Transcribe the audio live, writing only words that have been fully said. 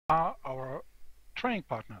are our training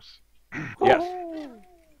partners. Yes.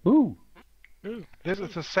 Ooh. Ooh, this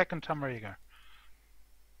is the second Tamar Jaeger.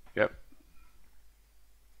 Yep.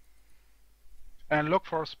 And look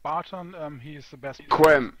for Spartan, he is the best.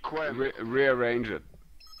 Quem, rearrange it,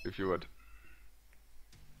 if you would.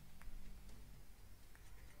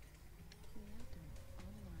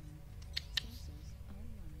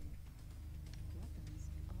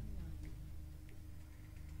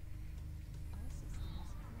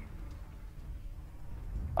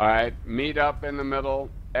 Alright, meet up in the middle,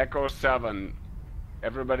 Echo 7.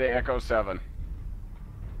 Everybody Echo 7.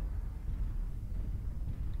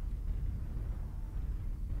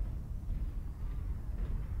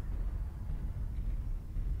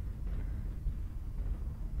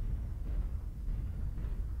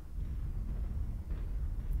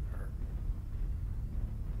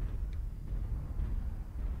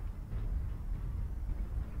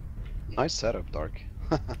 Nice setup, Dark.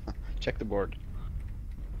 Check the board.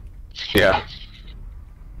 Yeah.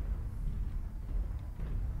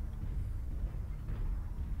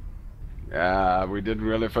 Yeah, we didn't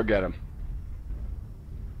really forget him.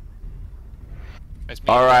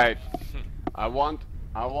 All right. I want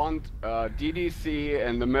DDC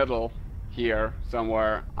in the middle here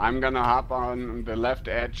somewhere. I'm gonna hop on the left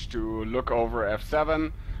edge to look over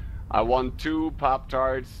F7. I want 2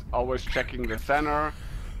 Pop-Tarts, always checking the center.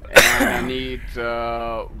 And I need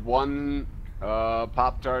 1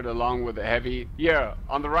 Pop-Tart along with a heavy. Yeah,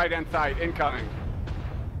 on the right hand side, incoming.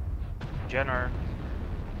 Jenner.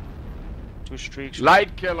 2 streaks.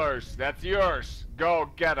 Light killers, that's yours. Go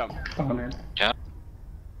get them. Come in. Yeah.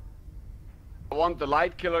 I want the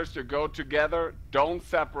light killers to go together, don't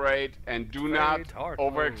separate, and do not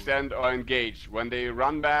overextend or engage. When they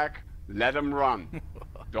run back, let them run.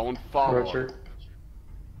 Don't follow. Roger.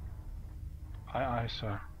 Aye,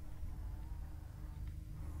 sir.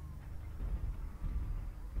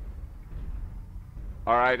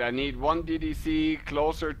 Alright, I need 1 DDC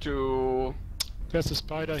closer to... There's a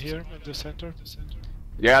spider here in the center.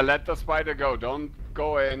 Yeah, let the spider go. Don't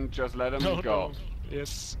go in, just let him go. No.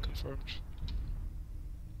 Yes, confirmed.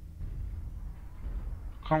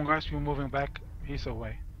 Come guys, we're moving back. He's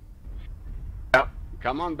away. Yep,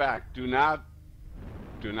 come on back. Do not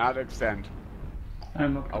extend.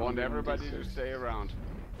 I'm not I want coming everybody on to this. stay around.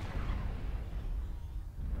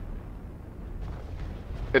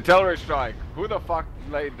 Artillery strike. Who the fuck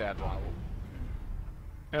laid that one?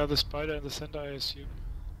 Yeah, the spider in the center, I assume.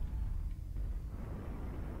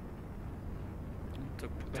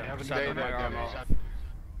 They haven't Stay done there, it. demo.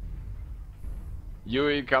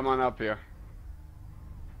 Yui, come on up here.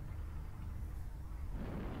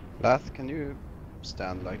 Lath, can you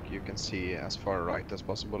stand like you can see as far right as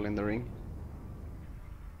possible in the ring?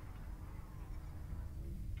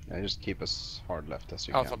 Yeah, just keep as hard left as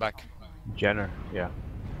you Alpha can. back. Jenner, yeah.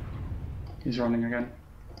 He's running again.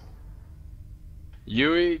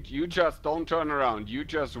 Yui, you just don't turn around. You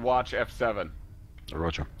just watch F7.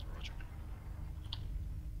 Roger.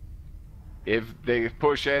 If they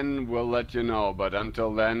push in, we'll let you know. But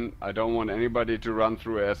until then, I don't want anybody to run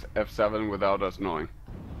through F7 without us knowing.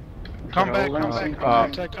 Come back, come back, come back.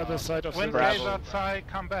 Contact other side of the Wind ring. rays outside,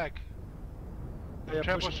 come back. They are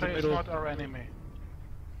pushing the Trebuchet is middle. not our enemy.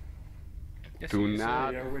 Do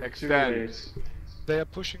not Yeah, with 2 extend. rays. They are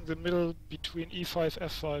pushing the middle between E5,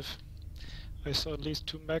 F5. I saw at least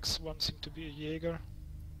 2 mechs, one seemed to be a Jaeger.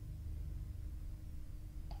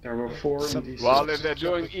 There were 4 in Some- these. Well, if they're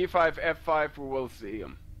doing E5, F5, we will see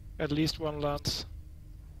them. At least 1 lance.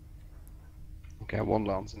 Okay, 1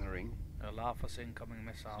 lance in the ring. Lava's incoming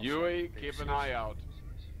missiles. Yui, keep an eye out.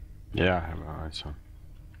 Yeah, I have my eyes on.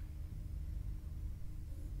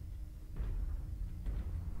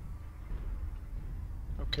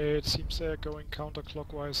 Okay, it seems they're going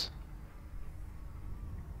counterclockwise.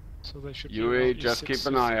 So they should be Yui, around just E6, keep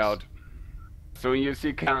an eye E6. out. So when you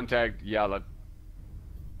see contact, yell it.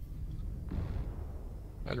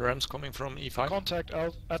 And Rams coming from E5. Contact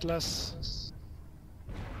Atlas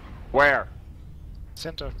Where?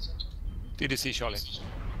 center. DDC Charlie.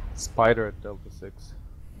 Spider at Delta 6.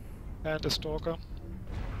 And a stalker.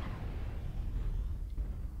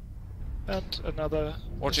 And another.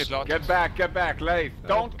 Watch it, Lot. Get back, Leif.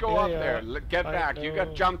 Don't go yeah, up yeah. there. Get I back. You got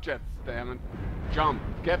know. jump jets, damn it. Jump.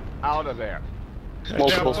 Get out of there. They're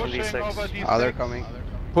Multiple from pushing D6. over D6. Ah, they're coming.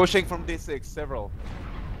 Pushing from D6, several.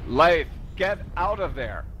 Leif, get out of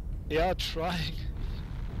there. Yeah, trying.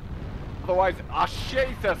 Otherwise,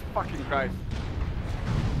 Jesus fucking Christ.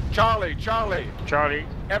 Charlie. Charlie.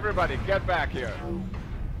 Everybody, get back here.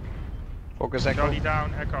 Focus Echo. Charlie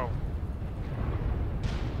down, Echo.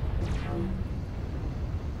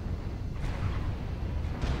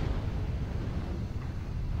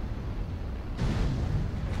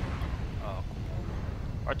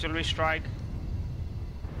 Artillery strike.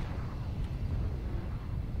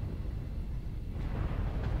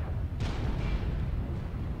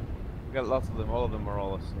 We got lots of them, all of them are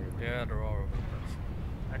all asleep. Yeah, they're all over the place.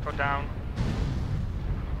 Echo down.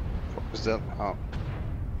 Focus that. Oh.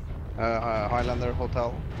 Highlander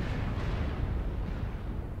Hotel.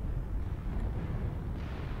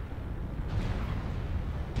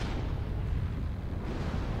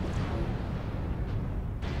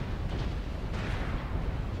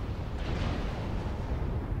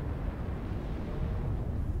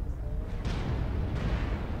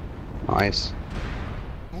 Nice.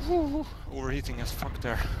 Ooh, overheating as fuck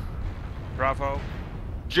there. Bravo.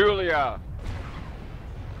 Julia!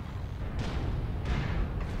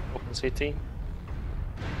 Open CT. Yeah,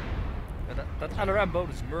 that LRM boat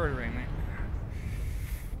is murdering me.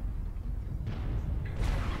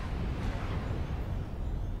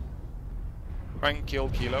 Rank kill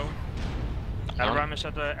Kilo. LRM is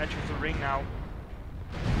at the edge of the ring now.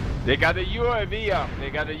 They got a UAV up. They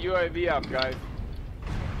got a UAV up, guys.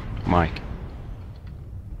 Mike.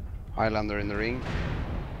 Highlander in the ring.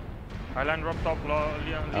 Highland up top,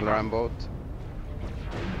 Leon. LRM boat.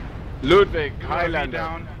 Ludwig, UAV Highlander.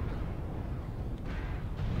 down.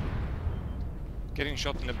 Getting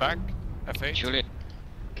shot in the back. F8.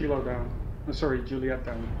 Kilo down. Sorry, Juliet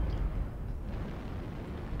down.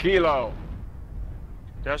 Kilo.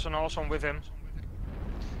 There's an awesome with him.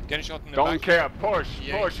 Getting shot in the Don't back. care. Push.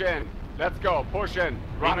 Yeah. Push in. Let's go. Push in.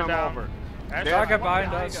 Run Leave it him down. over. There's There's Target one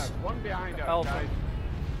behind us. One behind us, Alpha. guys.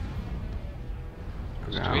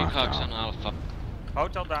 Three cogs on Alpha.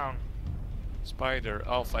 Hotel down. Spider,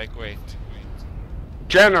 Alpha equate.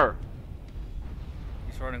 Jenner.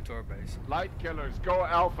 He's running to our base. Light killers. Go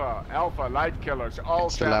Alpha. Alpha. Light killers. All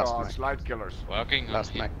It's the last Shadowhawks. mech. Light killers. Working on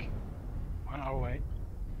Last him. mech. 1 hour away.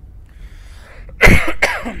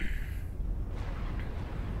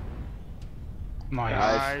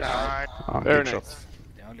 Nice. Nice. Oh, Very good nice. shot.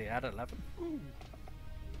 They only had 11.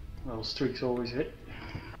 Well, streaks always hit.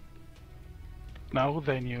 Now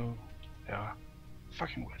they knew they are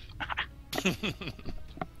fucking with.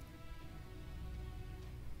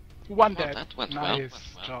 One Well, dead. that went well. Nice Went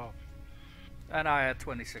well. job. And I had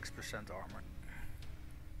 26% armor.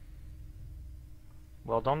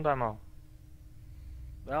 Well done, Demo.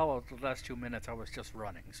 Well, the last 2 minutes I was just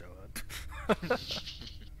running, so...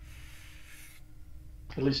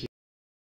 At least